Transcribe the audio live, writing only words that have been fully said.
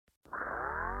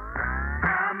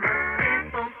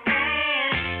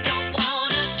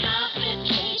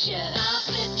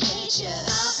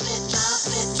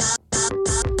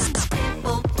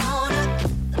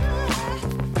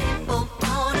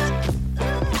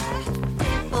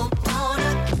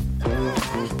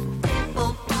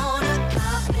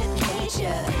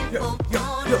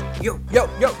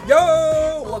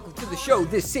show.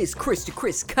 This is Chris to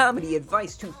Chris, comedy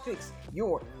advice to fix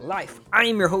your life. I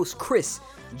am your host, Chris,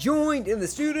 joined in the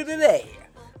studio today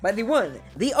by the one,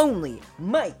 the only,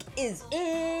 Mike is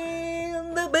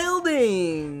in the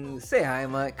building. Say hi,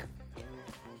 Mike.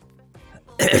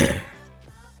 Hey.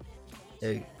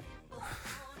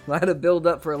 A lot of build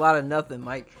up for a lot of nothing,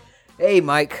 Mike. Hey,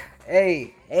 Mike.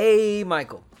 Hey,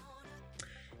 Michael.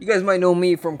 You guys might know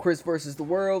me from Chris vs. the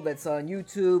World. That's on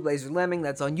YouTube. Laser Lemming.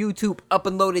 That's on YouTube.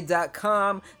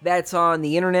 Upandloaded.com. That's on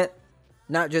the internet.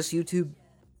 Not just YouTube.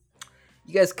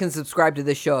 You guys can subscribe to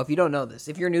this show if you don't know this.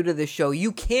 If you're new to this show,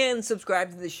 you can subscribe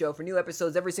to this show for new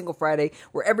episodes every single Friday.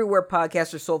 We're everywhere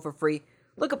podcasts are sold for free.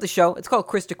 Look up the show. It's called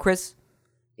Chris to Chris.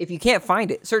 If you can't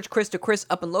find it, search Chris to Chris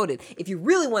Up and Loaded. If you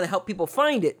really want to help people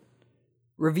find it,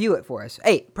 review it for us.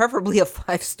 Hey, preferably a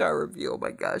 5-star review. Oh my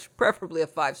gosh, preferably a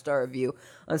 5-star review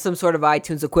on some sort of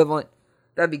iTunes equivalent.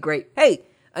 That'd be great. Hey,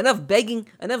 enough begging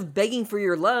for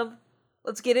your love.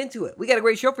 Let's get into it. We got a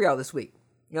great show for y'all this week.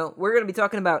 You know, we're going to be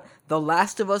talking about The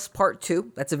Last of Us Part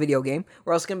 2. That's a video game.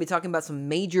 We're also going to be talking about some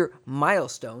major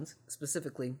milestones,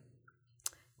 specifically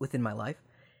within my life.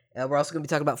 We're also going to be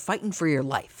talking about fighting for your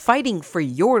life. Fighting for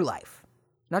your life.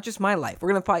 Not just my life.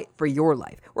 We're going to fight for your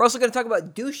life. We're also going to talk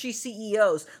about douchey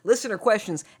CEOs, listener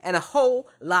questions, and a whole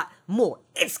lot more.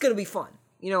 It's going to be fun.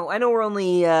 You know, I know we're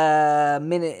only a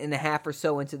minute and a half or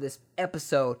so into this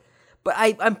episode, but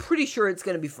I'm pretty sure it's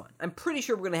going to be fun. I'm pretty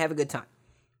sure we're going to have a good time.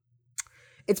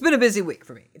 It's been a busy week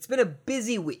for me. It's been a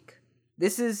busy week.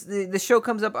 This is the show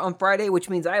comes up on Friday, which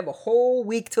means I have a whole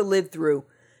week to live through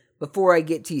before I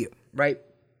get to you, right?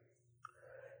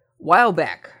 While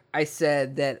back, I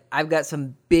said that I've got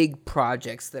some big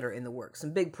projects that are in the works,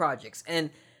 some big projects,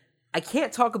 and I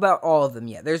can't talk about all of them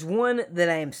yet. There's one that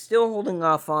I am still holding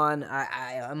off on.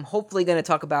 I'm hopefully going to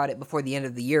talk about it before the end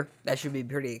of the year. That should be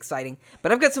pretty exciting.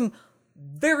 But I've got some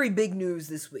very big news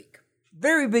this week.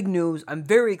 Very big news. I'm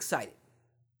very excited.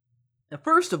 Now,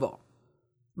 first of all,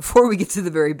 before we get to the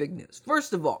very big news,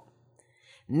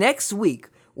 next week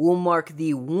will mark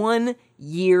the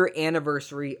 1-year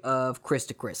anniversary of Chris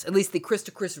to Chris. At least the Chris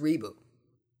to Chris reboot.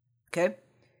 Okay?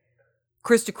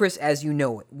 Chris to Chris, as you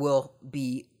know it, will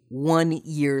be 1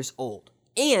 year old.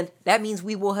 And that means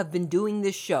we will have been doing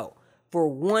this show for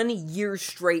 1 year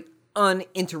straight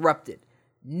uninterrupted.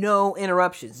 No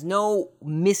interruptions. No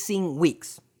missing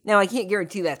weeks. Now, I can't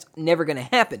guarantee that's never going to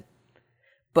happen.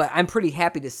 But I'm pretty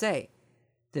happy to say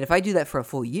that if I do that for a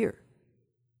full year,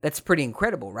 that's pretty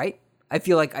incredible, right? I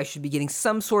feel like I should be getting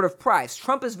some sort of prize.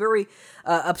 Trump is very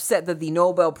upset that the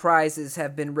Nobel Prizes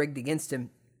have been rigged against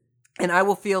him. And I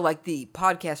will feel like the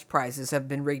podcast prizes have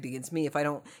been rigged against me if I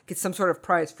don't get some sort of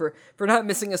prize for not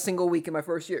missing a single week in my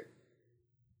first year.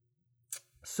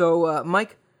 So,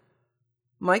 Mike,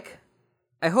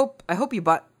 I hope you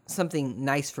bought something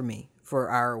nice for me for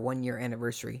our 1 year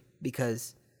anniversary,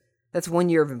 because that's 1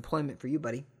 year of employment for you,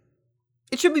 buddy.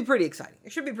 It should be pretty exciting.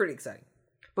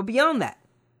 But beyond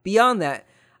that,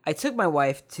 I took my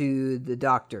wife to the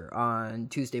doctor on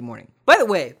Tuesday morning. By the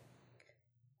way,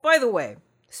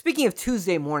 speaking of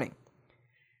Tuesday morning,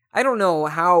 I don't know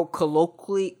how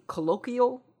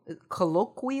colloquial?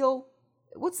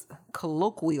 What's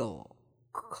colloquial?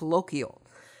 Colloquial.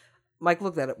 Mike,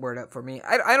 look that word up for me.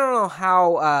 I don't know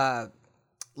how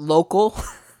local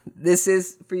this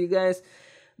is for you guys,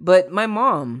 but my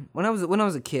mom, when I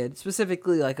was a kid,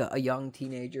 specifically like a young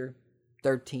teenager,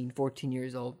 13, 14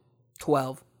 years old,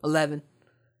 12, 11,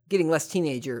 getting less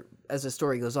teenager as the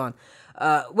story goes on.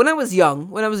 When I was a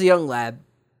young lad,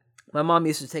 my mom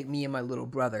used to take me and my little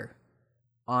brother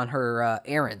on her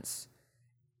errands.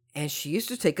 And she used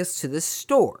to take us to this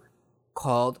store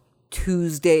called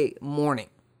Tuesday Morning.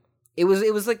 It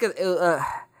was like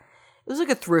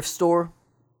a thrift store.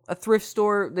 A thrift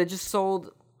store that just sold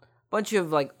a bunch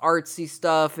of like artsy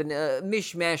stuff and a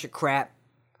mishmash of crap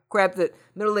that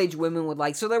middle-aged women would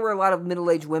like. So there were a lot of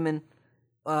middle-aged women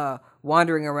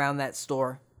wandering around that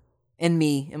store, and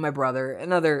me and my brother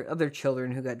and other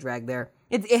children who got dragged there.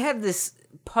 It had this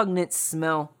pungent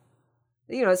smell.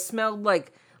 You know, it smelled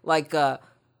like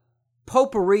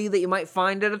potpourri that you might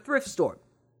find at a thrift store.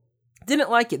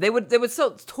 Didn't like it. They would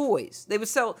sell toys. They would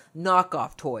sell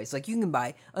knockoff toys. Like you can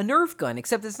buy a Nerf gun,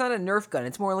 except it's not a Nerf gun.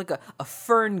 It's more like a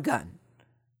fern gun.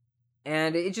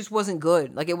 And it just wasn't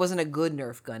good. Like, it wasn't a good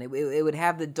Nerf gun. It would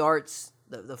have the darts,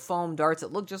 the foam darts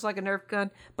that looked just like a Nerf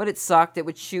gun, but it sucked. It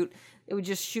would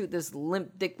just shoot this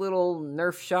limp dick little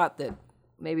Nerf shot that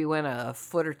maybe went a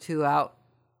foot or two out.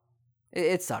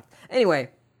 It sucked. Anyway,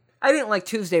 I didn't like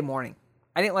Tuesday morning.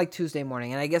 And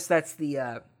I guess that's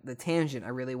the tangent I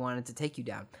really wanted to take you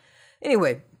down.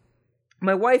 Anyway,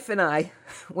 my wife and I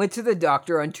went to the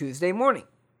doctor on Tuesday morning.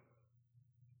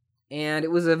 And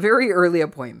it was a very early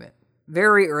appointment.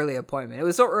 Very early appointment. It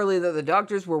was so early that the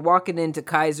doctors were walking into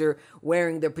Kaiser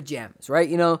wearing their pajamas, right?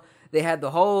 You know, they had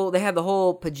the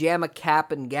whole pajama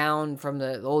cap and gown from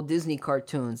the old Disney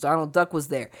cartoons. Donald Duck was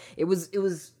there. It was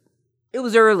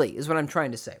early, is what I'm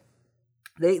trying to say.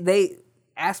 They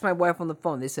asked my wife on the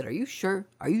phone. They said, "Are you sure?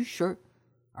 Are you sure?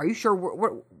 Are you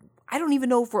sure? I don't even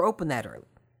know if we're open that early."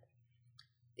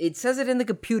 It says it in the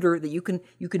computer that you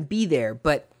can be there,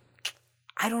 but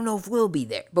I don't know if we'll be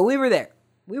there. But we were there.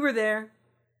 We were there.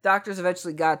 Doctors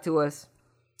eventually got to us,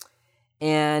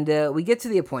 and we get to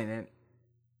the appointment,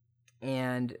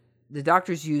 and the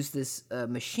doctors used this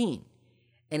machine,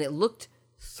 and it looked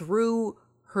through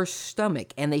her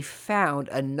stomach, and they found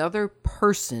another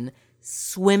person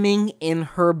swimming in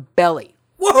her belly.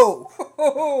 Whoa!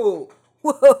 Whoa!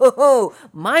 Whoa!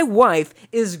 My wife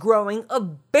is growing a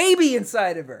baby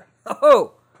inside of her.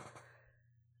 Oh!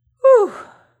 Whew.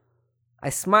 I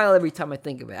smile every time I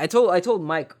think of it. I told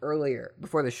Mike earlier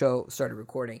before the show started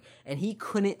recording, and he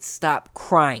couldn't stop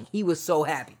crying. He was so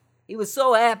happy. He was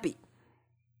so happy.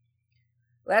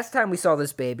 Last time we saw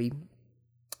this baby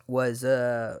was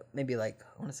maybe I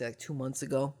want to say 2 months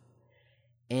ago,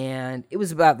 and it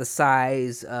was about the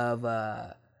size of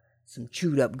some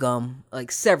chewed up gum,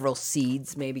 like several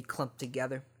seeds maybe clumped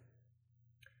together.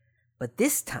 But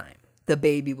this time, the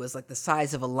baby was like the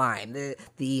size of a lime.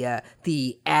 The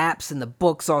apps and the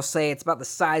books all say it's about the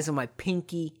size of my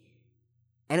pinky.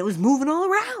 And it was moving all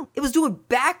around. It was doing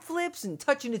backflips and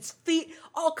touching its feet.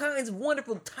 All kinds of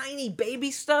wonderful tiny baby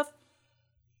stuff.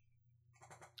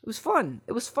 It was fun.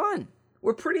 It was fun.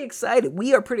 We're pretty excited.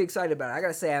 We are pretty excited about it. I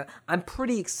gotta say, I'm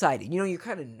pretty excited. You know, you're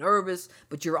kind of nervous,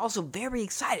 but you're also very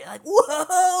excited. Like,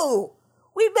 whoa!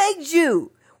 We made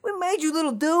you! We made you,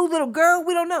 little dude, little girl.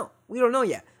 We don't know. We don't know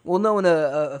yet. We'll know in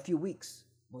a few weeks,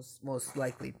 most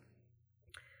likely.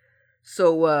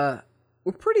 So,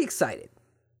 we're pretty excited.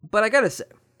 But I gotta say,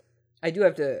 I do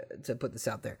have to put this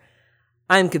out there.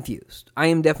 I'm confused. I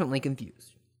am definitely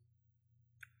confused.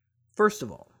 First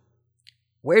of all,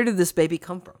 where did this baby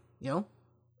come from? You know?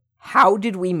 How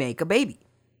did we make a baby?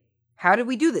 How did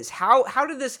we do this? How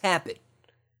did this happen?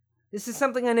 This is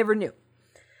something I never knew.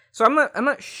 So I'm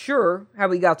not sure how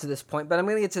we got to this point, but I'm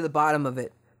going to get to the bottom of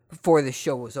it before the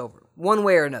show was over, one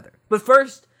way or another. But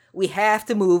first, we have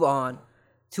to move on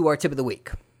to our tip of the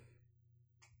week.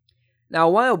 Now,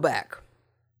 a while back,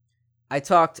 I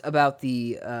talked about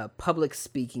the public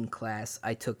speaking class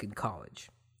I took in college.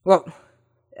 Well,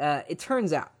 it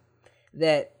turns out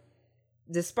that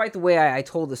despite the way I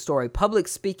told the story, public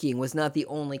speaking was not the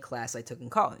only class I took in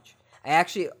college. I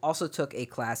actually also took a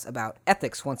class about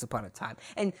ethics once upon a time.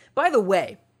 And by the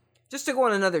way, just to go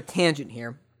on another tangent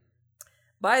here,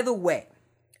 by the way,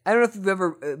 I don't know if you've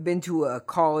ever been to a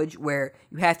college where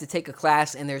you have to take a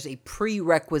class and there's a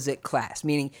prerequisite class,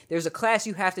 meaning there's a class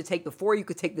you have to take before you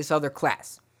could take this other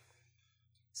class.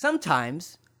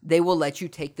 Sometimes they will let you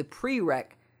take the prereq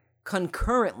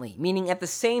concurrently, meaning at the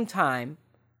same time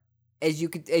as you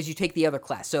take the other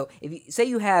class. So if you say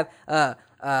you have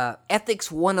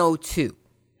Ethics 102,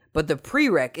 but the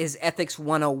prereq is Ethics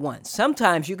 101.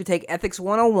 Sometimes you could take Ethics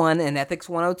 101 and Ethics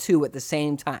 102 at the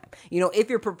same time. You know,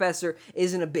 if your professor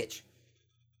isn't a bitch.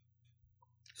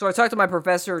 So I talked to my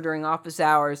professor during office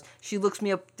hours. She looks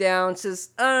me up down, says,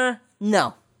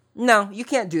 no, you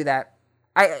can't do that.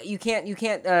 You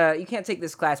can't take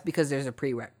this class because there's a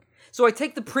prereq. So I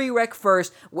take the prereq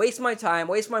first, waste my time,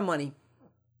 waste my money.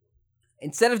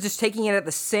 Instead of just taking it at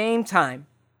the same time,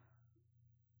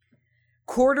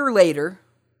 quarter later,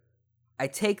 I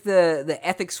take the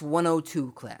Ethics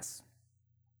 102 class.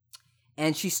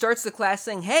 And she starts the class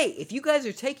saying, hey, if you guys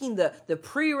are taking the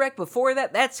prereq before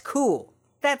that, that's cool.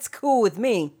 That's cool with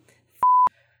me.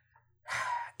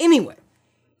 Anyway,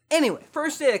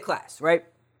 first day of class, right?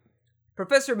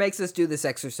 Professor makes us do this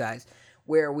exercise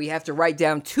where we have to write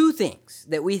down two things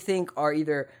that we think are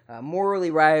either morally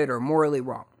right or morally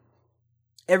wrong.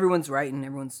 Everyone's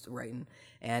writing,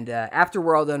 and after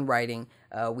we're all done writing,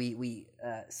 we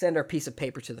send our piece of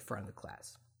paper to the front of the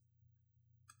class.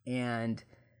 And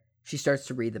she starts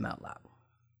to read them out loud.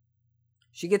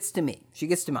 She gets to me. She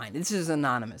gets to mine. This is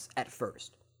anonymous at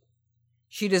first.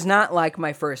 She does not like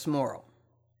my first moral.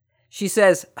 She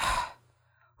says,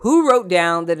 who wrote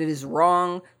down that it is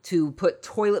wrong to put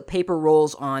toilet paper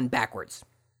rolls on backwards?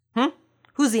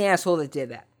 Who's the asshole that did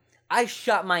that? I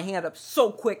shot my hand up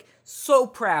so quick, so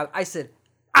proud. I said,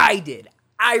 I did.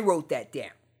 I wrote that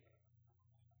down.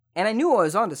 And I knew I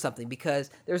was onto something because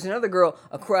there's another girl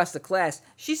across the class.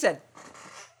 She said,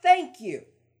 thank you.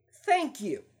 Thank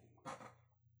you.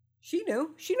 She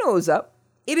knew. She knew it was up.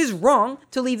 It is wrong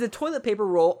to leave the toilet paper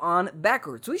roll on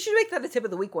backwards. We should make that a tip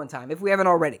of the week one time if we haven't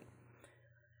already.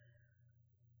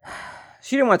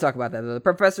 She didn't want to talk about that, though. The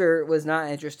professor was not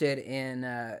interested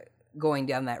in going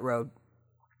down that road.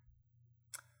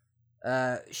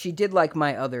 She did like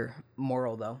my other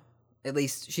moral, though. At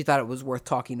least she thought it was worth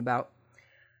talking about.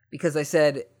 Because I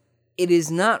said, it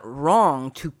is not wrong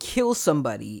to kill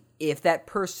somebody if that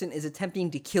person is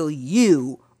attempting to kill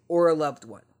you or a loved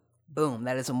one. Boom,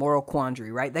 that is a moral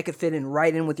quandary, right? That could fit in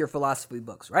right in with your philosophy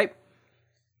books, right?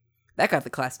 That got the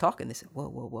class talking. They said, whoa,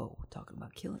 we're talking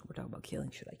about killing. We're talking about killing.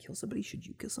 Should I kill somebody? Should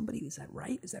you kill somebody? Is that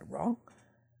right? Is that wrong?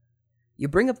 You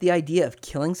bring up the idea of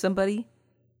killing somebody,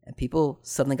 and people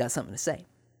suddenly got something to say.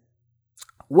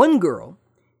 One girl,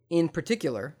 in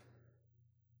particular,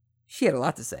 she had a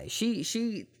lot to say.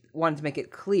 She wanted to make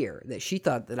it clear that she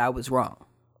thought that I was wrong.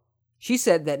 She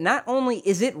said that not only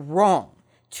is it wrong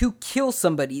to kill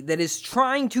somebody that is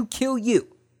trying to kill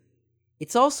you,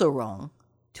 it's also wrong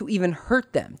to even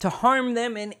hurt them, to harm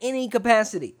them in any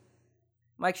capacity.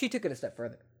 Mike, she took it a step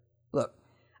further. Look,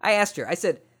 I asked her, I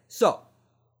said, so,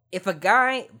 if a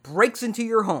guy breaks into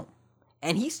your home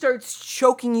and he starts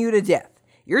choking you to death,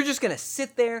 you're just going to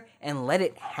sit there and let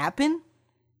it happen?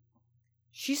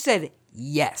 She said,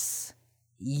 yes.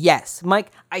 Yes.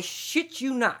 Mike, I shit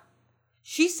you not.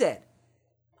 She said,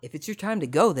 if it's your time to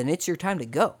go, then it's your time to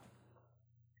go.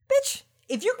 Bitch,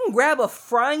 if you can grab a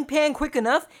frying pan quick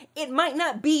enough, it might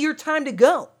not be your time to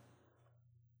go.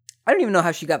 I don't even know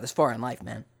how she got this far in life,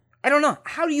 man. I don't know.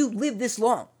 How do you live this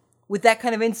long with that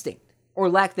kind of instinct or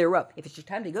lack thereof? If it's your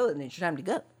time to go, then it's your time to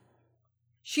go.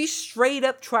 She straight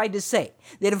up tried to say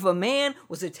that if a man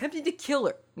was attempting to kill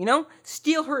her,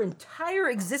 steal her entire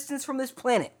existence from this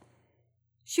planet,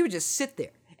 she would just sit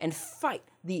there and fight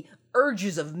the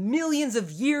urges of millions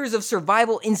of years of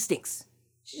survival instincts.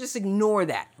 She just ignore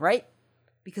that, right?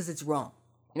 Because it's wrong.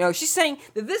 She's saying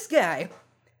that this guy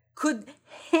could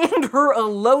hand her a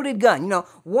loaded gun.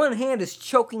 One hand is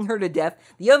choking her to death.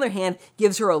 The other hand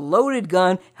gives her a loaded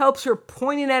gun, helps her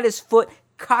point it at his foot,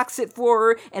 cocks it for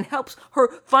her, and helps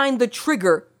her find the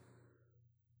trigger.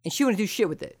 And she wouldn't do shit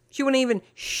with it. She wouldn't even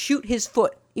shoot his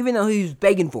foot, even though he was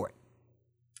begging for it.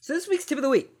 So this week's tip of the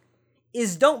week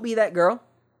is don't be that girl.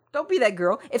 Don't be that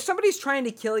girl. If somebody's trying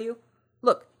to kill you,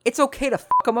 look, it's okay to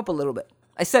fuck them up a little bit.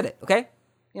 I said it, okay?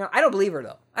 I don't believe her,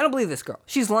 though. I don't believe this girl.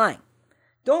 She's lying.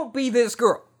 Don't be this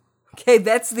girl. Okay,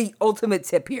 that's the ultimate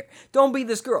tip here. Don't be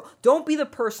this girl. Don't be the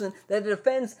person that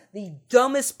defends the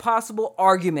dumbest possible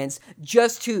arguments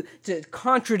just to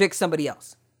contradict somebody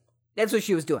else. That's what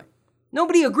she was doing.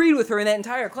 Nobody agreed with her in that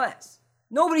entire class.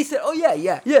 Nobody said, "Oh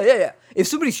yeah. If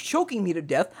somebody's choking me to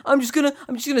death, I'm just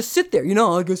gonna sit there.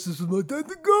 I guess this is my time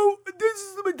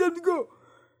to go.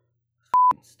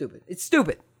 Stupid. It's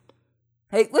stupid.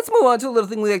 Hey, let's move on to a little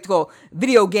thing we like to call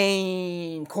Video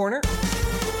Game Corner.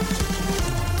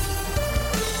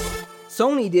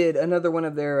 Sony did another one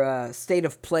of their State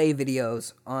of Play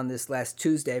videos on this last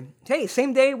Tuesday. Hey,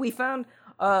 same day we found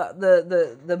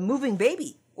the moving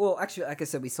baby. Well, actually, like I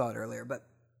said, we saw it earlier, but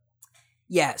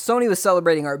yeah, Sony was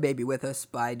celebrating our baby with us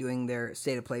by doing their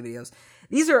State of Play videos.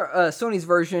 These are Sony's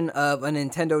version of a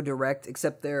Nintendo Direct,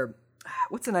 except they're,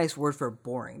 what's a nice word for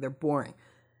boring? They're boring.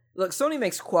 Look, Sony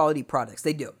makes quality products.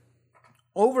 They do.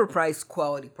 Overpriced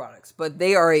quality products. But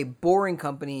they are a boring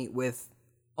company with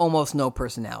almost no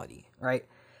personality, right?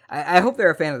 I hope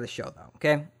they're a fan of the show, though,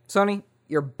 okay? Sony,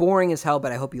 you're boring as hell,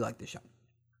 but I hope you like the show.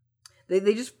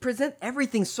 They just present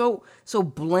everything so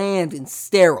bland and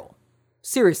sterile.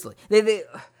 Seriously. They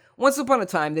once upon a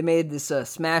time, they made this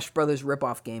Smash Brothers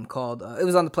ripoff game called, it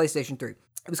was on the PlayStation 3. It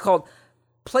was called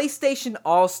PlayStation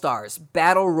All-Stars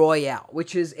Battle Royale,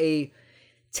 which is a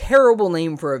terrible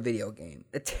name for a video game.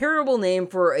 A terrible name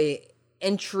for a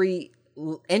entry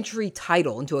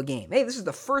title into a game. Hey, this is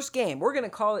the first game. We're going to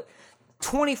call it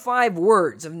 25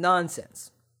 words of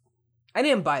nonsense. I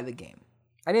didn't buy the game.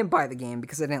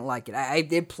 Because I didn't like it. I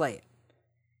did play it.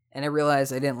 And I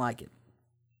realized I didn't like it.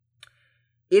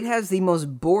 It has the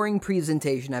most boring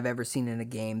presentation I've ever seen in a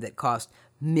game that cost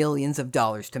millions of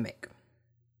dollars to make.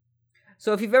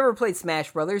 So if you've ever played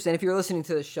Smash Brothers, and if you're listening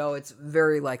to the show, it's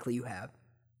very likely you have.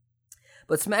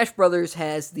 But Smash Brothers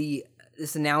has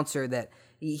this announcer that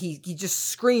he just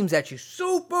screams at you,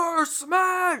 Super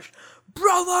Smash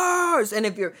Brothers! And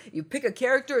if you pick a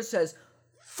character, it says,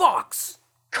 Fox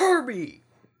Kirby!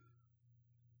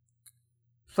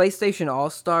 PlayStation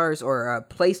All-Stars or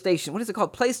PlayStation, what is it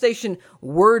called? PlayStation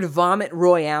Word Vomit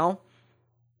Royale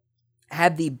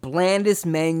had the blandest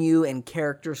menu and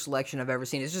character selection I've ever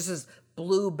seen. It's just this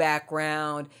blue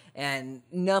background and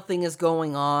nothing is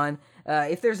going on.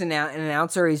 If there's an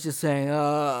announcer, he's just saying,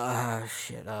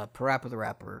 shit, Parappa the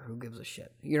Rapper, who gives a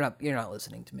shit? You're not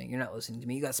listening to me. You're not listening to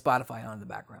me. You got Spotify on in the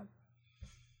background.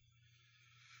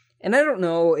 And I don't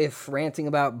know if ranting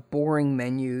about boring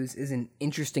menus is an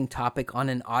interesting topic on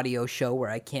an audio show where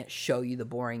I can't show you the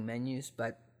boring menus,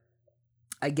 but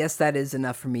I guess that is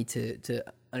enough for me to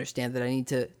understand that I need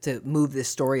to move this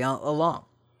story along.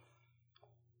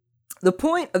 The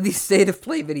point of these state of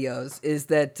play videos is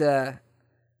that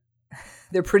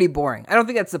they're pretty boring. I don't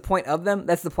think that's the point of them.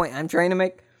 That's the point I'm trying to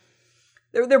make.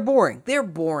 They're boring. They're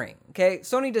boring. Okay,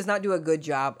 Sony does not do a good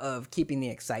job of keeping the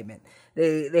excitement.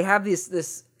 They have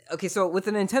this. Okay, so with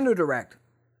the Nintendo Direct,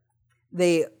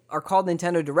 they are called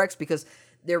Nintendo Directs because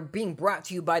they're being brought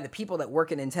to you by the people that work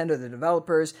at Nintendo, the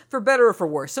developers, for better or for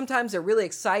worse. Sometimes they're really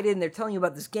excited and they're telling you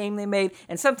about this game they made,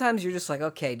 and sometimes you're just like,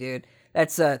 okay, dude,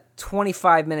 that's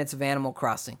 25 minutes of Animal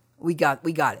Crossing. We got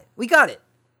it.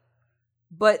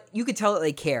 But you could tell that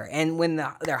they care, and when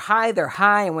they're high,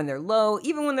 and when they're low,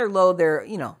 even when they're low,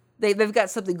 they've got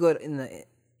something good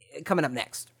coming up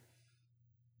next.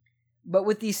 But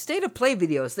with these state of play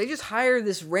videos, they just hire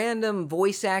this random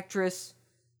voice actress,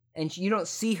 and you don't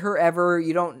see her ever.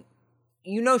 You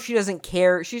know she doesn't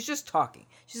care. She's just talking.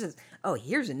 She says, "Oh,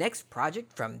 here's the next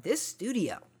project from this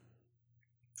studio."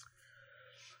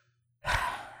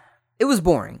 It was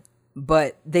boring,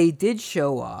 but they did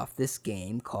show off this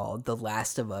game called The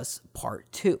Last of Us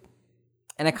Part 2.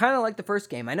 And I kind of liked the first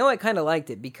game. I know I kind of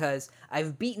liked it because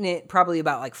I've beaten it probably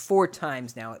about 4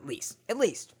 times now at least.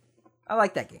 I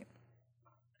like that game.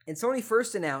 And Sony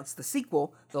first announced the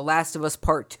sequel, The Last of Us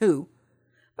Part 2,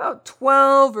 about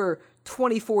 12 or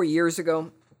 24 years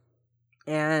ago.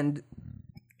 And,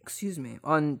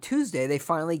 on Tuesday, they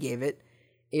finally gave it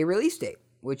a release date,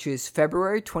 which is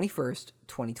February 21st,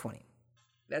 2020.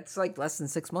 That's less than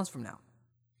 6 months from now.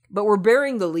 But we're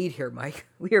burying the lead here, Mike.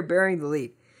 We are burying the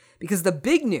lead. Because the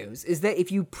big news is that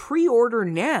if you pre-order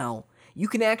now, you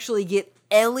can actually get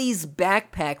Ellie's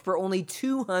backpack for only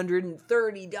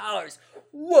 $230.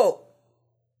 Whoa!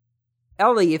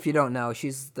 Ellie, if you don't know,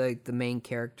 she's the main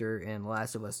character in The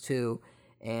Last of Us 2,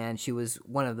 and she was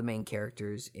one of the main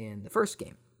characters in the first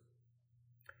game.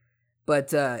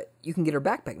 But you can get her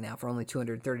backpack now for only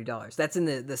 $230. That's in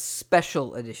the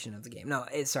special edition of the game. No,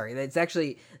 it's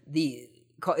actually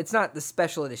it's not the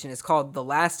special edition. It's called The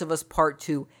Last of Us Part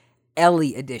 2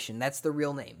 Ellie Edition. That's the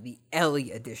real name, the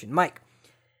Ellie Edition. Mike,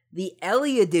 the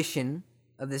Ellie Edition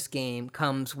of this game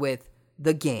comes with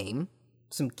the game,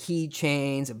 some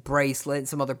keychains, a bracelet, and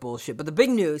some other bullshit. But the big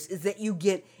news is that you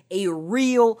get a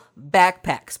real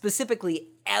backpack, specifically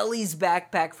Ellie's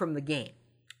backpack from the game.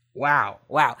 Wow.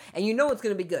 And you know it's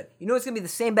going to be good. You know it's going to be the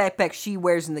same backpack she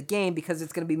wears in the game because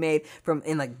it's going to be made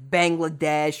in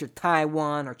Bangladesh or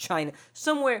Taiwan or China,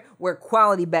 somewhere where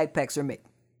quality backpacks are made.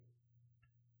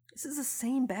 This is the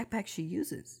same backpack she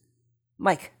uses.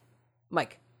 Mike,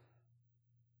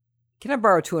 can I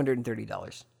borrow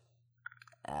 $230?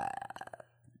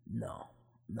 No.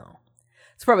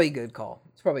 It's probably a good call.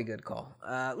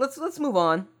 Let's move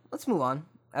on.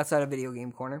 Outside of Video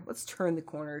Game Corner. Let's turn the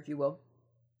corner, if you will.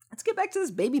 Let's get back to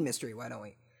this baby mystery, why don't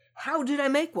we? How did I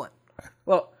make one?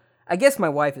 Well, I guess my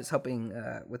wife is helping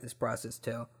with this process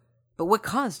too. But what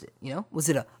caused it, Was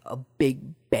it a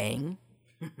big bang?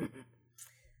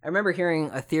 I remember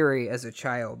hearing a theory as a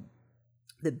child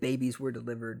that babies were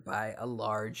delivered by a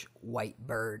large white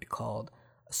bird called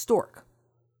a stork.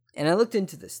 And I looked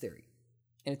into this theory.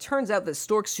 And it turns out that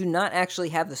storks do not actually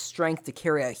have the strength to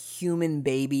carry a human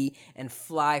baby and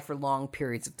fly for long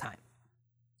periods of time.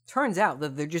 Turns out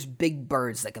that they're just big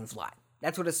birds that can fly.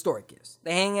 That's what a stork is.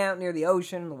 They hang out near the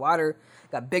ocean, the water,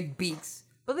 got big beaks,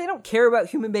 but they don't care about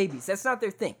human babies. That's not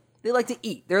their thing. They like to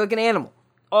eat. They're like an animal.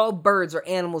 All birds are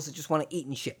animals that just want to eat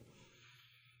and shit.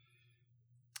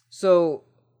 So,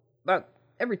 about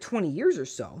every 20 years or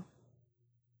so,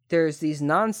 there's these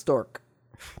non-stork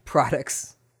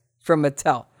products from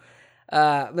Mattel.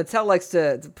 Mattel likes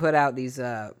to put out these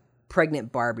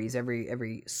pregnant Barbies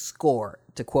every score,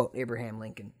 to quote Abraham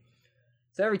Lincoln.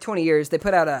 So every 20 years, they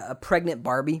put out a pregnant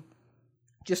Barbie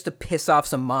just to piss off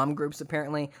some mom groups,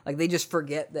 apparently. They just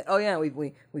forget that, oh yeah,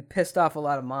 we pissed off a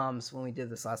lot of moms when we did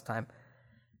this last time,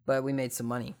 but we made some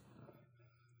money.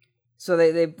 So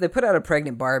they put out a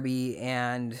pregnant Barbie,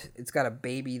 and it's got a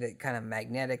baby that kind of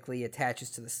magnetically attaches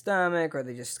to the stomach, or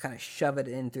they just kind of shove it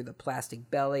in through the plastic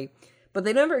belly. But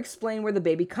they never explain where the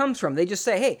baby comes from. They just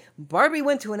say, hey, Barbie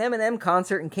went to an Eminem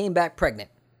concert and came back pregnant.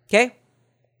 Okay?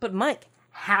 But Mike,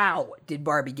 how did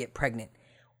Barbie get pregnant?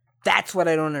 That's what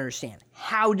I don't understand.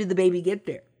 How did the baby get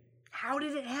there? How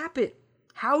did it happen?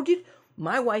 How did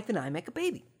My Wife and I Make a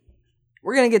Baby.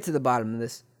 We're going to get to the bottom of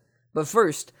this. But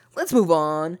first, let's move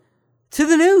on to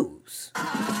the news.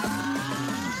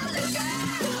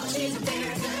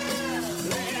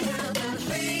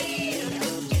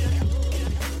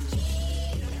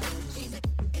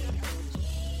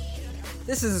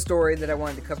 This is a story that I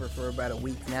wanted to cover for about a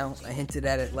week now. I hinted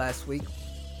at it last week.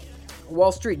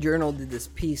 Wall Street Journal did this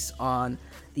piece on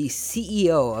the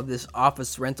CEO of this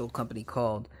office rental company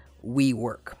called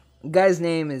WeWork. The guy's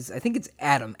name is, I think it's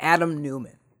Adam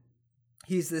Neumann.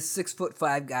 He's this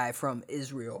 6'5" guy from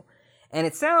Israel. And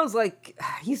it sounds like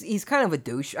he's kind of a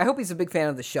douche. I hope he's a big fan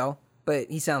of the show, but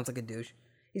he sounds like a douche.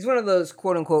 He's one of those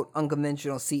quote-unquote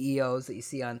unconventional CEOs that you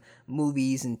see on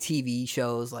movies and TV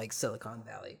shows like Silicon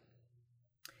Valley.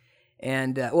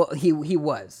 And, he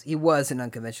was an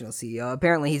unconventional CEO.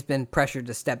 Apparently, he's been pressured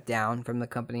to step down from the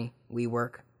company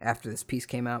WeWork after this piece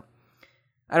came out.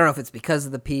 I don't know if it's because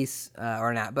of the piece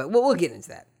or not, but we'll get into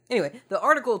that. Anyway, the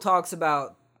article talks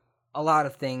about a lot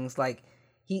of things. Like,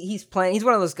 he's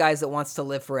one of those guys that wants to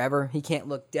live forever. He can't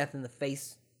look death in the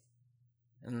face.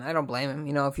 And I don't blame him.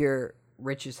 You know, if you're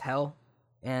rich as hell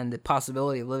and the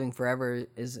possibility of living forever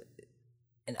is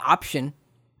an option,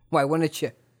 why wouldn't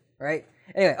you? Right?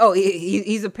 Anyway,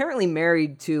 he's apparently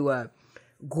married to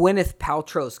Gwyneth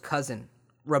Paltrow's cousin,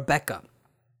 Rebecca.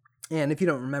 And if you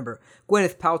don't remember,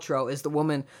 Gwyneth Paltrow is the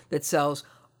woman that sells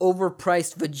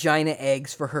overpriced vagina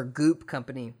eggs for her Goop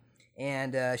company.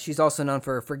 And she's also known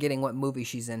for forgetting what movie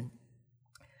she's in.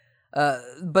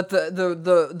 But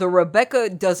the Rebecca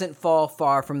doesn't fall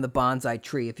far from the bonsai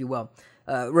tree, if you will.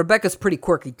 Rebecca's pretty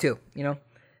quirky, too, you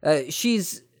know.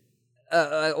 She's...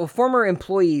 former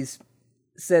employees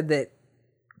said that,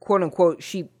 quote-unquote,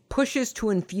 she pushes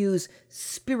to infuse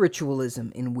spiritualism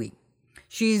in We.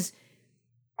 She's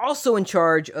also in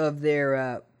charge of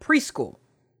their preschool,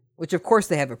 which, of course,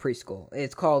 they have a preschool.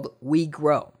 It's called We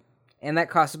Grow, and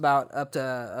that costs about up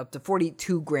to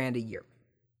 $42,000 a year.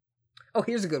 Oh,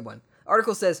 here's a good one.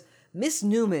 Article says, Miss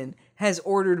Neumann has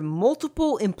ordered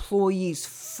multiple employees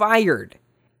fired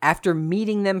after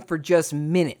meeting them for just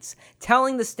minutes,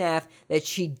 telling the staff that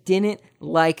she didn't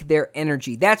like their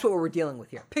energy. That's what we're dealing with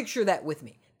here. Picture that with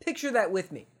me.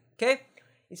 Okay?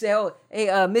 You say,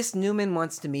 hey, Miss Neumann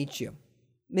wants to meet you.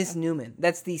 Miss Neumann,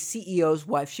 that's the CEO's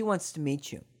wife. She wants to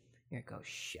meet you. Here goes,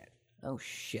 shit. Oh,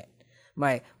 shit.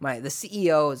 The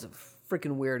CEO is a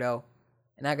freaking weirdo,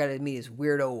 and I gotta meet his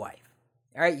weirdo wife.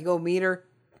 All right, you go meet her.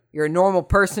 You're a normal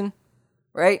person,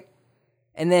 right?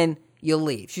 And then you'll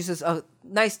leave. She says, oh,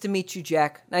 nice to meet you,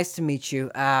 Jack. Nice to meet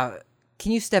you. Can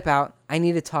you step out? I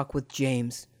need to talk with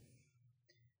James.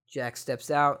 Jack steps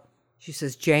out. She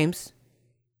says, James,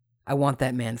 I want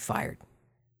that man fired.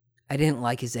 I didn't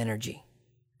like his energy.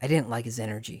 It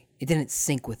didn't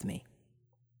sync with me.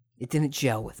 It didn't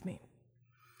gel with me.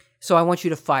 So I want you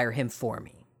to fire him for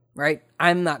me, right?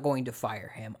 I'm not going to fire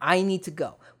him. I need to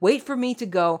go. Wait for me to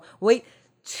go. Wait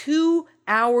 2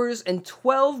 hours and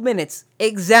 12 minutes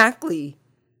exactly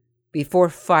before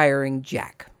firing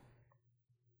Jack.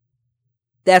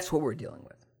 That's what we're dealing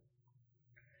with.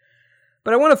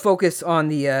 But I want to focus on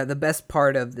the best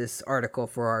part of this article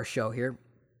for our show here.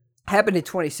 Happened in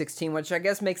 2016, which I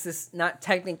guess makes this not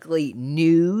technically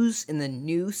news in the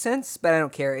news sense, but I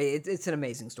don't care. It's an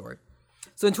amazing story.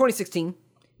 So in 2016,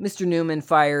 Mr. Neumann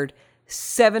fired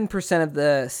 7% of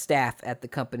the staff at the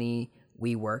company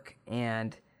WeWork,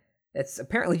 and that's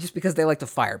apparently just because they like to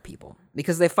fire people,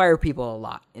 because they fire people a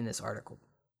lot in this article.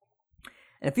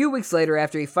 And a few weeks later,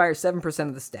 after he fired 7%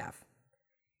 of the staff,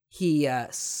 he,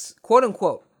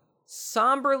 quote-unquote,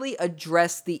 somberly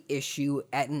addressed the issue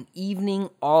at an evening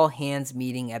all-hands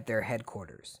meeting at their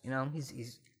headquarters. You know,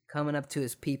 he's coming up to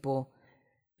his people,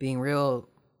 being real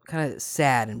kind of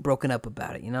sad and broken up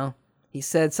about it, you know? He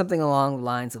said something along the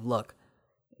lines of, look,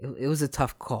 it was a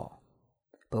tough call,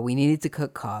 but we needed to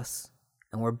cut costs,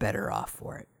 and we're better off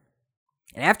for it.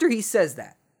 And after he says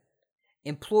that,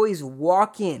 employees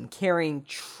walk in carrying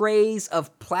trays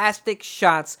of plastic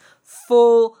shots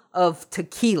full of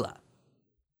tequila.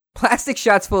 Plastic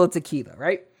shots full of tequila,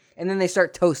 right? And then they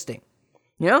start toasting.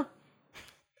 You know?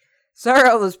 Sorry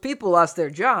all those people lost their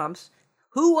jobs.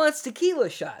 Who wants tequila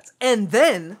shots? And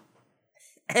then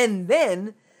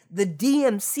the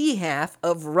DMC half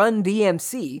of Run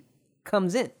DMC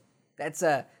comes in. That's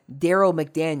Daryl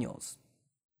McDaniels.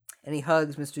 And he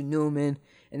hugs Mr. Neumann,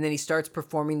 and then he starts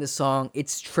performing the song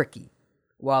It's Tricky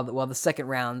while the second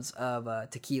rounds of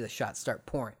tequila shots start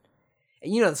pouring.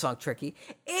 And you know the song Tricky.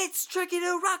 It's tricky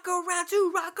to rock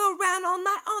around all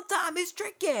night on time. It's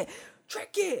tricky.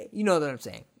 You know what I'm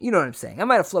saying. I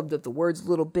might have flubbed up the words a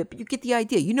little bit, but you get the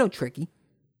idea. You know Tricky.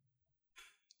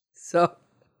 So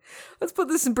Let's put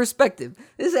this in perspective.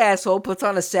 This asshole puts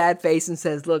on a sad face and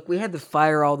says, look, we had to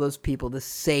fire all those people to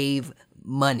save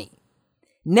money.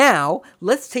 Now,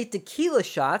 let's take tequila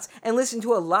shots and listen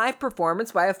to a live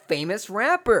performance by a famous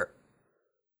rapper.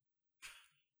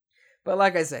 But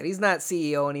like I said, he's not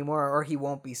CEO anymore, or he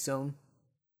won't be soon.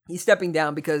 He's stepping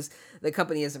down because the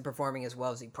company isn't performing as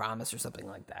well as he promised or something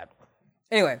like that.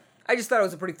 Anyway, I just thought it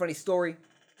was a pretty funny story.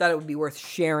 Thought it would be worth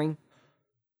sharing.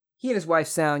 He and his wife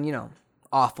sound,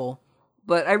 awful.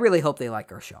 But I really hope they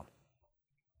like our show.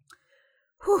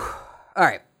 Whew. All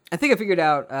right. I think I figured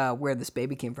out where this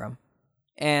baby came from.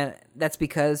 And that's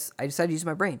because I decided to use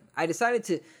my brain. I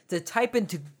decided to type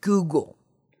into Google,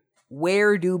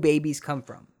 where do babies come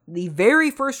from? The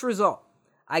very first result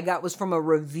I got was from a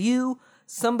review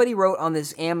somebody wrote on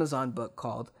this Amazon book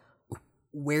called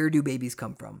Where Do Babies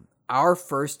Come From? Our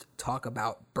First Talk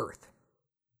About Birth.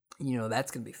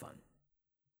 That's going to be fun.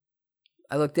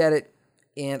 I looked at it,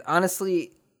 and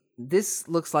honestly, this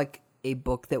looks like a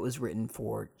book that was written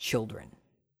for children.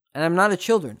 And I'm not a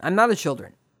children.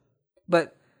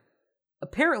 But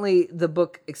apparently the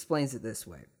book explains it this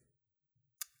way.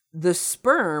 The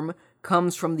sperm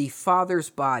comes from the father's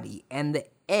body, and the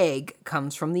egg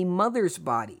comes from the mother's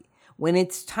body. When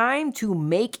it's time to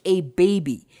make a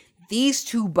baby, these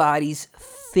two bodies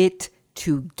fit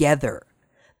together.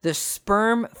 The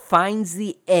sperm finds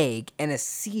the egg, and a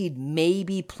seed may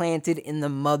be planted in the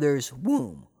mother's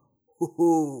womb.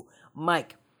 Ooh,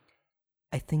 Mike,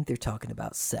 I think they're talking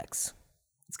about sex.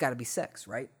 It's got to be sex,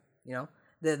 right?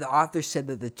 The author said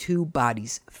that the two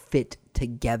bodies fit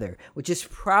together, which is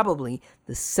probably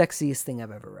the sexiest thing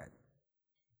I've ever read.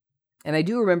 And I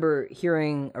do remember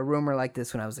hearing a rumor like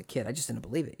this when I was a kid. I just didn't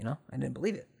believe it, I didn't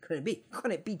believe it. Couldn't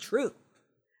it be true?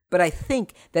 But I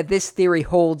think that this theory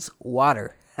holds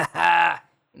water. You know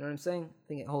what I'm saying? I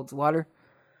think it holds water.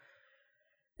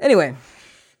 Anyway,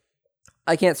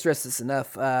 I can't stress this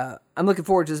enough. I'm looking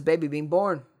forward to this baby being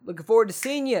born. Looking forward to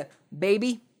seeing you,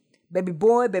 baby. Baby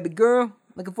boy, baby girl.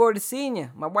 Looking forward to seeing you.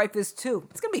 My wife is too.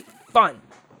 It's going to be fun.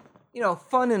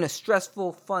 Fun in a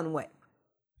stressful, fun way.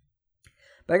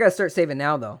 But I got to start saving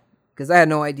now, though, because I had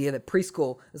no idea that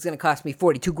preschool is going to cost me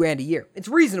 $42,000 a year. It's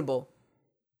reasonable,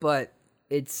 but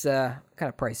it's kind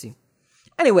of pricey.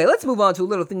 Anyway, let's move on to a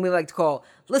little thing we like to call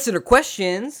listener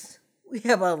questions. We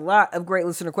have a lot of great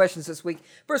listener questions this week.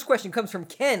 First question comes from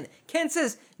Ken. Ken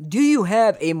says, do you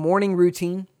have a morning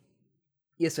routine?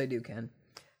 Yes, I do, Ken.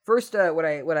 First, what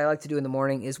I like to do in the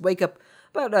morning is wake up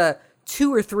about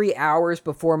 2 or 3 hours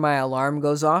before my alarm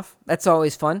goes off. That's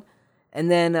always fun. And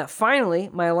then finally,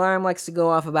 my alarm likes to go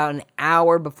off about an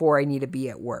hour before I need to be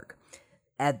at work.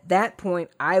 At that point,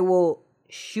 I will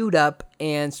shoot up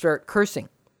and start cursing.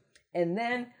 And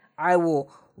then I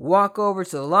will walk over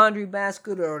to the laundry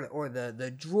basket or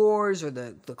the drawers or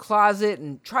the closet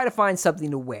and try to find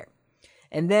something to wear.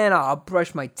 And then I'll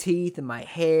brush my teeth and my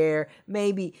hair,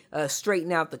 maybe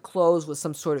straighten out the clothes with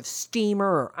some sort of steamer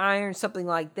or iron, something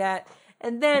like that.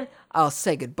 And then I'll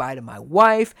say goodbye to my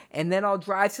wife, and then I'll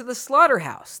drive to the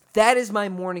slaughterhouse. That is my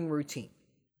morning routine.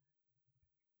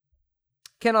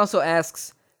 Ken also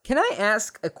asks, can I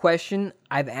ask a question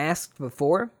I've asked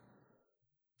before?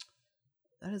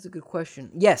 That is a good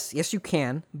question. Yes, you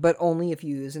can, but only if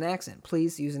you use an accent.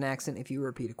 Please use an accent if you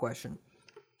repeat a question.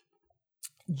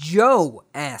 Joe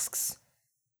asks,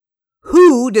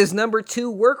 who does number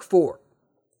 2 work for?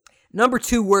 Number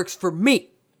 2 works for me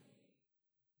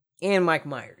and Mike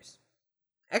Myers.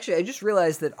 Actually, I just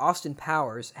realized that Austin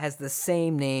Powers has the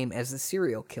same name as the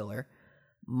serial killer,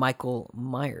 Michael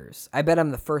Myers. I bet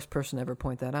I'm the first person to ever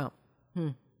point that out.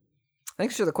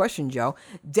 Thanks for the question, Joe.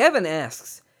 Devin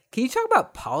asks, can you talk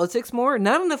about politics more?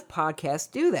 Not enough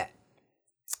podcasts do that.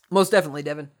 Most definitely,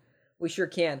 Devin. We sure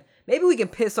can. Maybe we can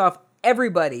piss off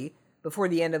everybody before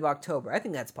the end of October. I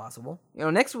think that's possible.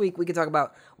 Next week we could talk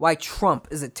about why Trump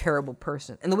is a terrible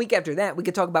person. And the week after that, we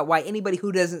could talk about why anybody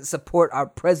who doesn't support our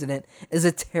president is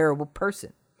a terrible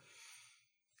person.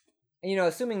 And,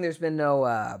 assuming there's been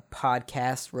no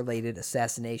podcast-related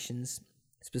assassinations,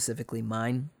 specifically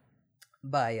mine,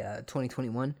 by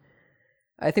 2021,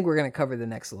 I think we're going to cover the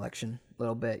next election a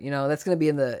little bit. That's going to be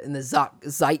in the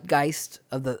zeitgeist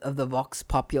of the Vox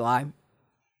Populi.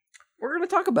 We're going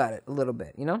to talk about it a little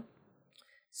bit,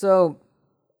 So,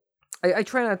 I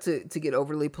try not to get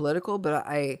overly political, but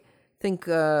I think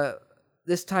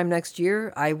this time next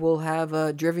year, I will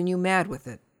have driven you mad with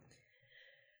it.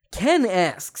 Ken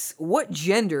asks, what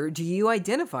gender do you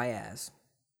identify as?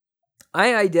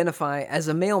 I identify as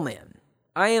a male man.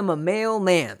 I am a male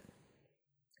man.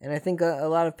 And I think a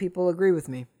lot of people agree with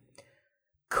me.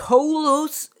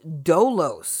 Kolos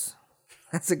Dolos.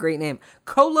 That's a great name.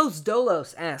 Kolos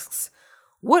Dolos asks,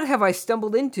 What have I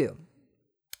stumbled into?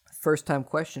 First time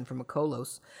question from a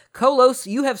Kolos. Kolos,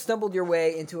 you have stumbled your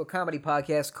way into a comedy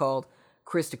podcast called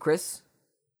Chris to Chris,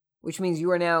 which means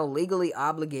you are now legally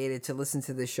obligated to listen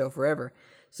to this show forever.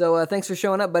 So thanks for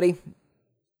showing up, buddy.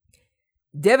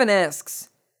 Devin asks,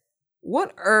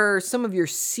 what are some of your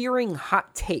searing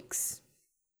hot takes?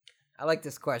 I like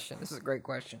this question. This is a great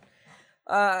question.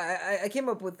 I came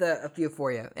up with a few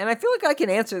for you, and I feel like I can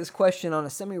answer this question on a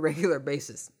semi-regular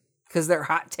basis because they're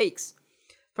hot takes.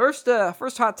 First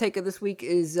hot take of this week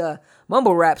is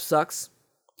mumble rap sucks.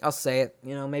 I'll say it.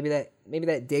 You know, maybe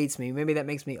that dates me. Maybe that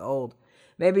makes me old.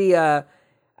 Maybe I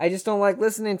just don't like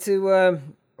listening to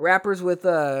rappers with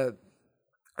a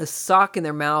sock in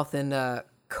their mouth and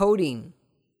codeine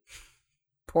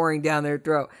pouring down their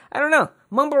throat. I don't know.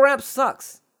 Mumble rap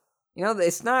sucks. You know,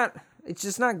 it's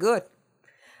just not good.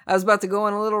 I was about to go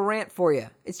on a little rant for you.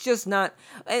 It's just not.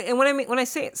 And when I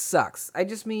say it sucks, I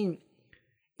just mean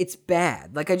it's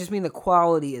bad. Like, I just mean the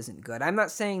quality isn't good. I'm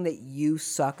not saying that you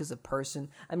suck as a person.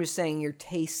 I'm just saying your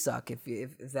tastes suck if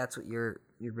that's what you're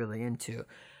really into.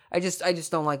 I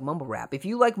just don't like mumble rap. If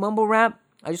you like mumble rap,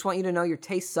 I just want you to know your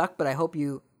tastes suck, but I hope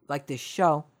you like this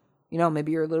show. You know,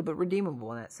 maybe you're a little bit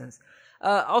redeemable in that sense.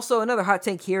 Also, another hot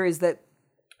take here is that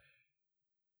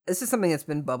this is something that's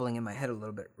been bubbling in my head a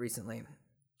little bit recently.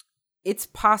 It's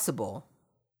possible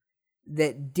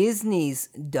that Disney's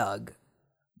Doug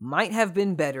might have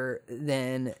been better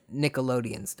than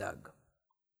Nickelodeon's Doug.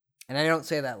 And I don't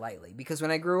say that lightly, because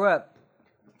when I grew up,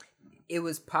 it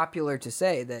was popular to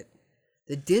say that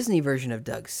the Disney version of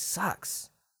Doug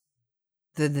sucks.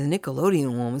 The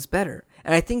Nickelodeon one was better.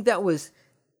 And I think that was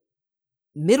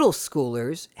middle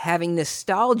schoolers having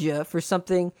nostalgia for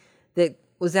something that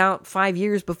was out 5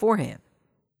 years beforehand.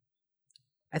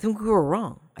 I think we were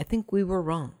wrong. I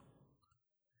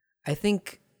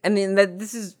mean, that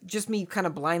this is just me kind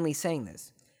of blindly saying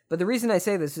this. But the reason I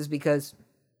say this is because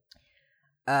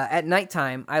at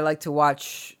nighttime, I like to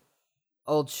watch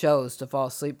old shows to fall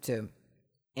asleep to.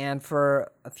 And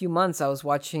for a few months, I was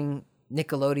watching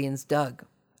Nickelodeon's Doug.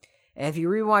 And if you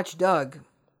rewatch Doug,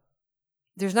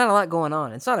 there's not a lot going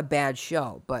on. It's not a bad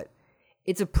show, but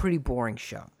it's a pretty boring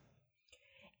show.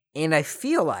 And I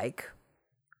feel like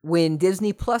when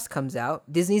Disney Plus comes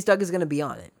out, Disney's Doug is going to be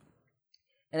on it.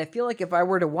 And I feel like if I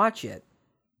were to watch it,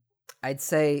 I'd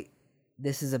say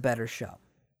this is a better show.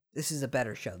 This is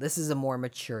a more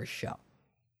mature show.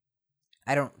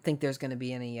 I don't think there's going to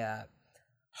be any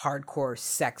hardcore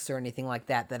sex or anything like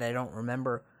that I don't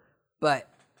remember. But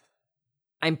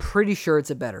I'm pretty sure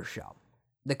it's a better show.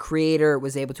 The creator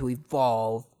was able to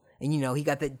evolve. And, he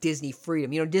got that Disney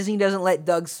freedom. Disney doesn't let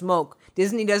Doug smoke.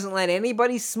 Disney doesn't let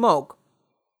anybody smoke.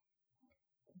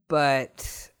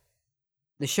 But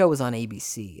the show was on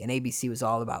ABC. And ABC was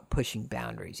all about pushing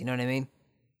boundaries. You know what I mean?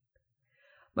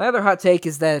 My other hot take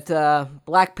is that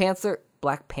Black Panther,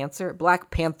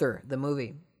 the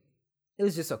movie, it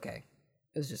was just okay.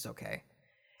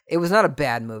 It was not a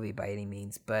bad movie by any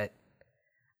means, but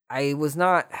I was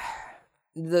not...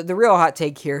 The real hot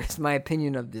take here is my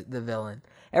opinion of the villain.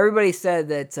 Everybody said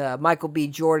that Michael B.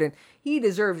 Jordan, he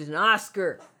deserved an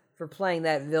Oscar for playing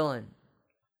that villain.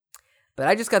 But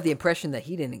I just got the impression that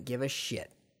he didn't give a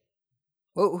shit.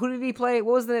 Who did he play?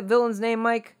 What was the villain's name,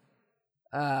 Mike?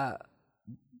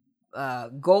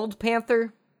 Gold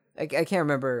Panther? I can't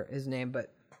remember his name,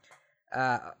 but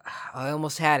I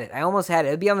almost had it.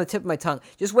 It'd be on the tip of my tongue.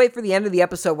 Just wait for the end of the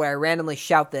episode where I randomly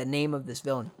shout the name of this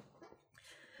villain.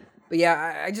 But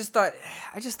yeah, I just thought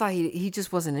he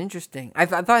just wasn't interesting. I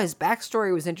thought his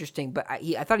backstory was interesting, but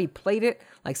I thought he played it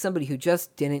like somebody who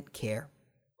just didn't care.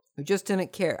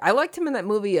 I liked him in that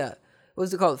movie, what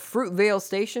was it called? Fruitvale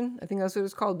Station? I think that's what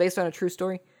it's called, based on a true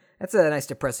story. That's a nice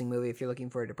depressing movie if you're looking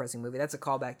for a depressing movie. That's a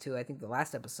callback to, I think, the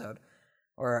last episode,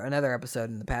 or another episode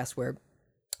in the past where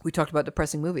we talked about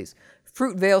depressing movies.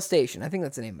 Fruitvale Station, I think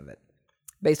that's the name of it.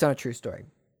 Based on a true story.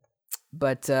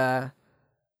 But,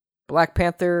 Black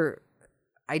Panther,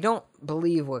 I don't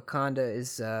believe Wakanda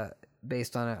is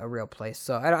based on a real place,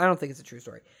 so I don't think it's a true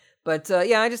story. But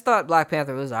yeah, I just thought Black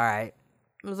Panther was alright.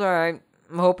 It was alright.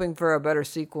 I'm hoping for a better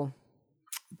sequel,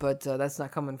 but that's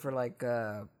not coming for like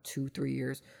 2-3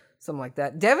 years, something like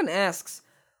that. Devin asks,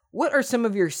 what are some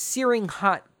of your searing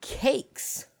hot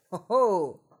cakes?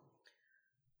 Oh,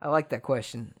 I like that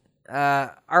question.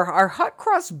 Are hot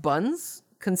cross buns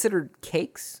considered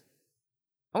cakes?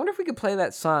 I wonder if we could play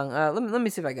that song. Let me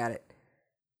see if I got it.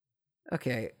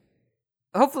 Okay.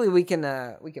 Hopefully we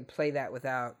can play that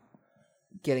without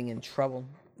getting in trouble,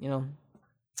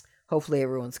 Hopefully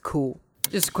everyone's cool.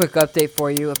 Just a quick update for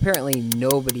you. Apparently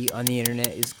nobody on the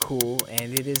internet is cool,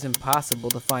 and it is impossible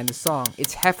to find the song.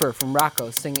 It's Heifer from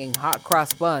Rocco singing hot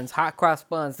cross buns. Hot cross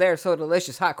buns. They're so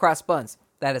delicious. Hot cross buns.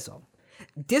 That is all.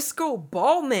 Disco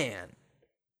Ballman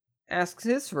asks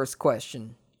his first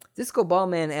question. Disco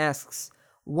Ballman asks,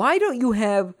 why don't you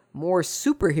have more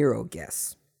superhero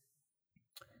guests?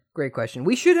 Great question.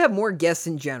 We should have more guests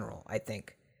in general, I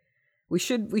think. We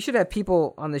should have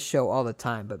people on the show all the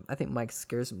time, but I think Mike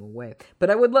scares them away. But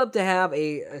I would love to have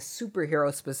a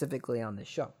superhero specifically on this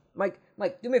show. Mike,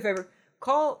 do me a favor.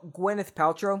 Call Gwyneth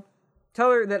Paltrow.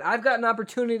 Tell her that I've got an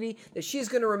opportunity that she's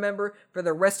going to remember for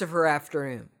the rest of her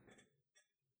afternoon.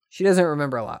 She doesn't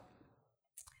remember a lot.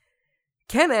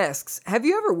 Ken asks, have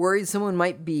you ever worried someone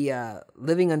might be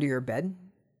living under your bed?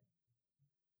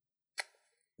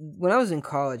 When I was in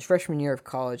college, freshman year of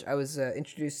college, I was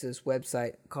introduced to this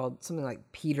website called something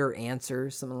like Peter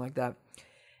Answers, something like that.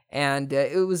 And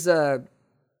it was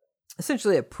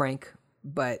essentially a prank,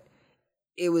 but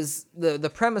it was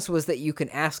the premise was that you can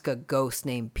ask a ghost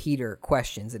named Peter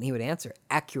questions and he would answer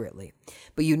accurately.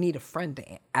 But you need a friend to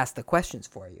ask the questions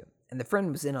for you. And the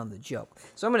friend was in on the joke.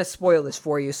 So I'm going to spoil this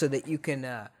for you so that you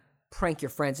can prank your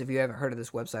friends if you haven't heard of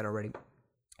this website already.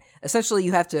 Essentially,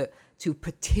 you have to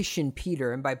petition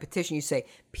Peter, and by petition you say,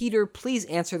 Peter, please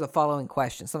answer the following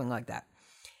question, something like that.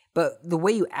 But the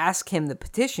way you ask him the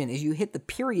petition is you hit the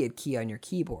period key on your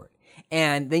keyboard,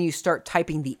 and then you start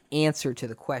typing the answer to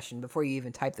the question before you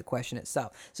even type the question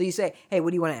itself. So you say, hey, what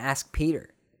do you want to ask Peter?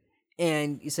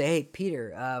 And you say, hey,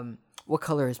 Peter, what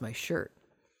color is my shirt?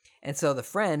 And so the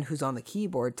friend who's on the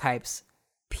keyboard types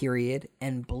period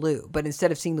and blue. But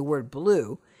instead of seeing the word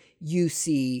blue, you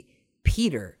see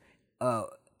Peter,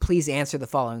 please answer the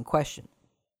following question.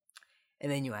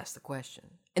 And then you ask the question.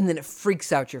 And then it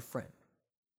freaks out your friend.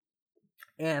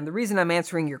 And the reason I'm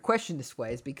answering your question this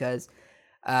way is because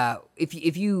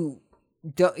if you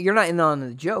don't, you're not in on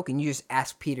the joke and you just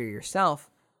ask Peter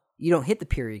yourself, you don't hit the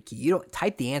period key. You don't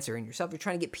type the answer in yourself. You're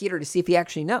trying to get Peter to see if he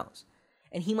actually knows.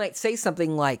 And he might say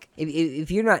something like,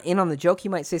 if you're not in on the joke, he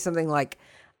might say something like,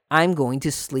 I'm going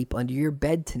to sleep under your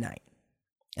bed tonight.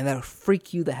 And that'll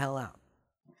freak you the hell out.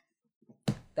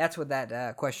 That's what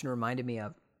that question reminded me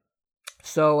of.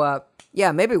 So,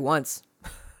 yeah, maybe once.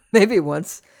 Maybe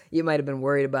once you might have been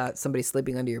worried about somebody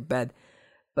sleeping under your bed.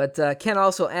 But Ken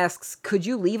also asks, could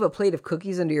you leave a plate of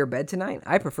cookies under your bed tonight?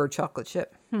 I prefer chocolate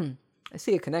chip. I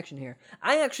see a connection here.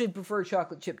 I actually prefer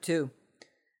chocolate chip too,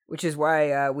 which is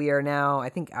why we are now, I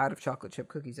think, out of chocolate chip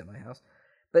cookies at my house.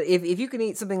 But if you can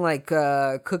eat something like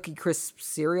Cookie Crisp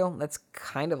cereal, that's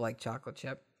kind of like chocolate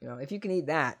chip. You know, if you can eat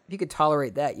that, if you could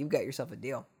tolerate that, you've got yourself a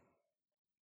deal.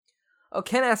 Oh,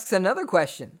 Ken asks another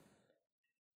question.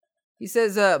 He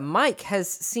says, Mike has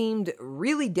seemed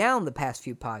really down the past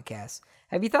few podcasts.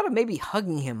 Have you thought of maybe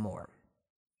hugging him more?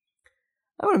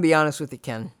 I'm going to be honest with you,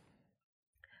 Ken.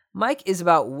 Mike is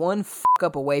about one fuck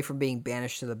up away from being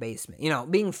banished to the basement. You know,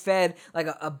 being fed like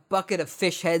a bucket of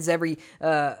fish heads every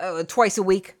twice a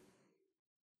week.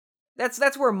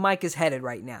 That's where Mike is headed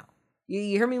right now. You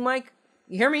hear me, Mike?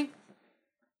 You hear me?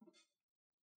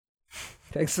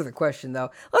 Thanks for the question,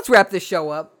 though. Let's wrap this show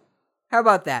up. How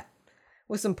about that?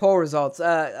 With some poll results.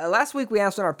 Last week we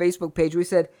asked on our Facebook page, we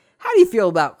said, how do you feel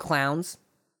about clowns?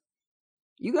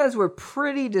 You guys were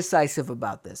pretty decisive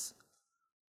about this.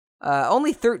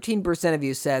 Only 13% of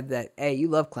you said that, hey, you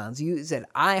love clowns. You said,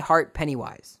 I heart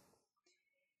Pennywise.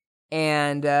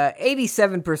 And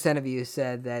 87% of you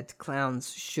said that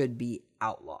clowns should be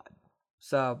outlawed.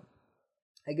 So,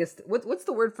 I guess, what's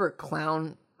the word for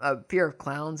clown? Fear of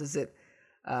clowns? Is it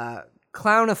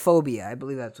clownophobia? I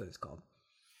believe that's what it's called.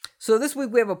 So this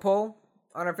week we have a poll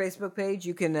on our Facebook page.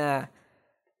 You can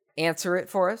answer it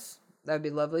for us. That would be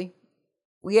lovely.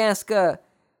 We ask,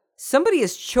 somebody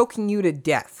is choking you to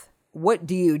death. What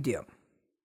do you do?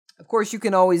 Of course, you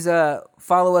can always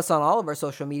follow us on all of our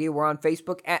social media. We're on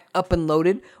Facebook at Up and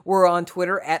Loaded. We're on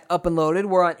Twitter at Up and Loaded.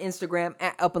 We're on Instagram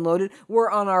at Up and Loaded. We're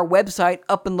on our website,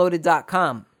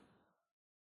 upandloaded.com.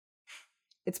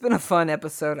 It's been a fun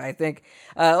episode, I think.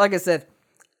 Like I said,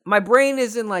 my brain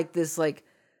is in like this like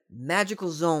magical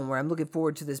zone where I'm looking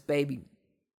forward to this baby,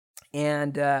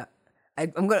 and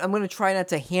I'm gonna try not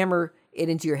to hammer it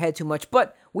into your head too much,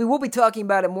 but we will be talking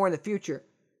about it more in the future.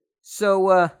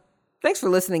 So thanks for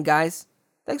listening, guys.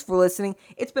 Thanks for listening.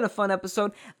 It's been a fun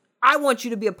episode. I want you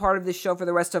to be a part of this show for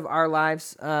the rest of our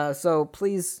lives. So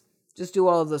please just do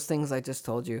all of those things I just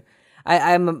told you.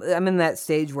 I'm in that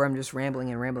stage where I'm just rambling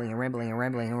and rambling and rambling and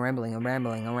rambling and rambling and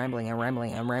rambling and rambling and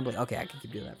rambling and rambling. Okay, I can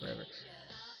keep doing that forever.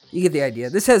 You get the idea.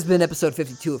 This has been episode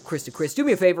 52 of Chris to Chris. Do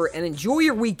me a favor and enjoy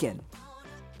your weekend.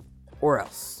 Or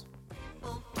else.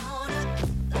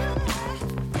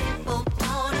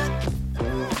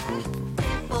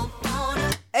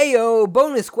 Hey-o,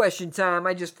 bonus question time.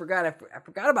 I just forgot. I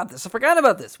forgot about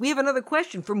this. We have another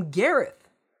question from Gareth.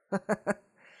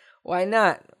 Why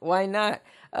not?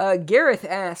 Gareth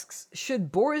asks, should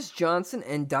Boris Johnson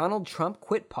and Donald Trump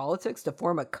quit politics to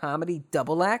form a comedy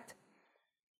double act?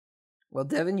 Well,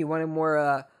 Devin, you wanted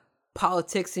more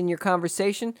politics in your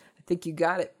conversation? I think you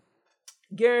got it.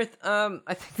 Gareth,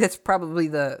 I think that's probably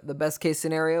the best case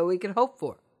scenario we can hope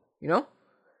for. You know?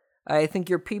 I think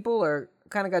your people are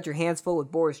kind of got your hands full with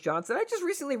Boris Johnson. I just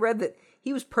recently read that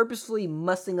he was purposefully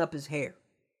mussing up his hair.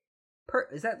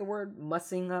 Is that the word?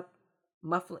 Mussing up?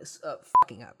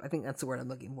 Fucking up. I think that's the word I'm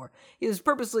looking for. He was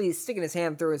purposely sticking his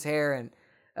hand through his hair and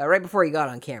right before he got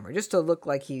on camera, just to look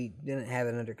like he didn't have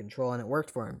it under control, and it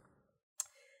worked for him.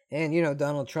 And, you know,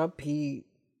 Donald Trump, he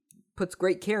puts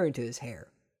great care into his hair.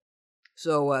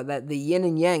 So that the yin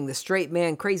and yang, the straight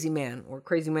man, crazy man, or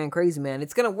crazy man,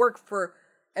 it's going to work for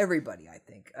everybody, I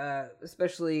think,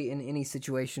 especially in any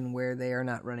situation where they are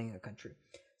not running a country.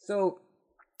 So,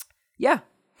 yeah,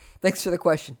 thanks for the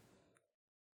question.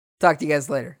 Talk to you guys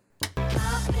later.